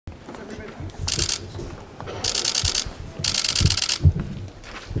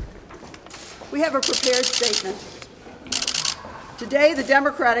We have a prepared statement. Today, the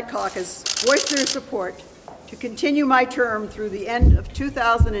Democratic caucus voiced their support to continue my term through the end of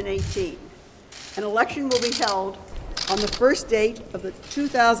 2018. An election will be held on the first date of the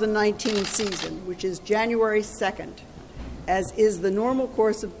 2019 season, which is January 2nd, as is the normal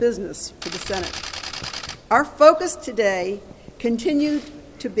course of business for the Senate. Our focus today continued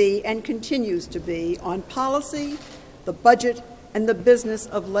to be and continues to be on policy, the budget, and the business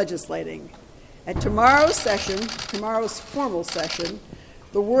of legislating. At tomorrow's formal session,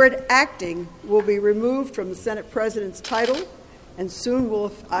 the word acting will be removed from the Senate President's title, and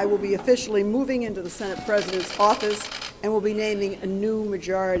soon I will be officially moving into the Senate President's office and will be naming a new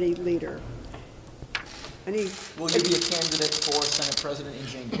majority leader. Will you be a candidate for Senate President in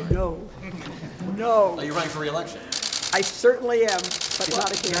January? No. No. Are you running for re-election? I certainly am, but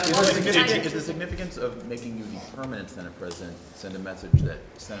not a candidate. Is the significance of making you the permanent Senate President send a message that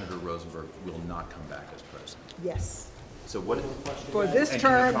Senator Rosenberg will not come back as president? Yes. So what is for this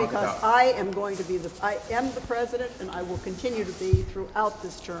term, because I am the president, and I will continue to be throughout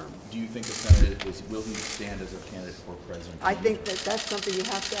this term. Do you think the Senate will he stand as a candidate for president? I think that's something you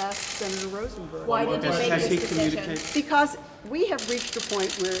have to ask Senator Rosenberg. Why did you make this decision? Because we have reached a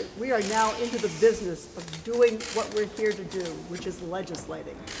point where we are now into the business of doing what we're here to do, which is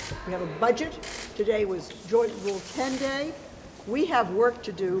legislating. We have a budget. Today was Joint Rule 10 Day. We have work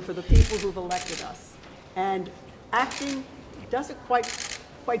to do for the people who've elected us. And acting doesn't quite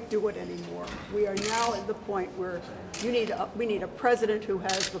do it anymore. We are now at the point where we need a president who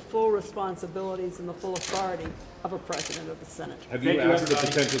has the full responsibilities and the full authority of a president of the Senate. Have you asked the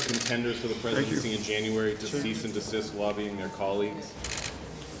potential contenders for the presidency in January to cease and desist lobbying their colleagues?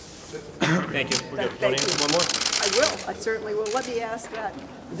 Thank you. Thank you. One more. I will. I certainly will. Let me ask that.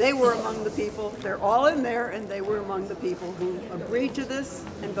 They were among the people. They're all in there, and they were among the people who agreed to this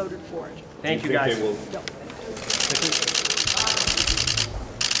and voted for it. Thank you, guys. No.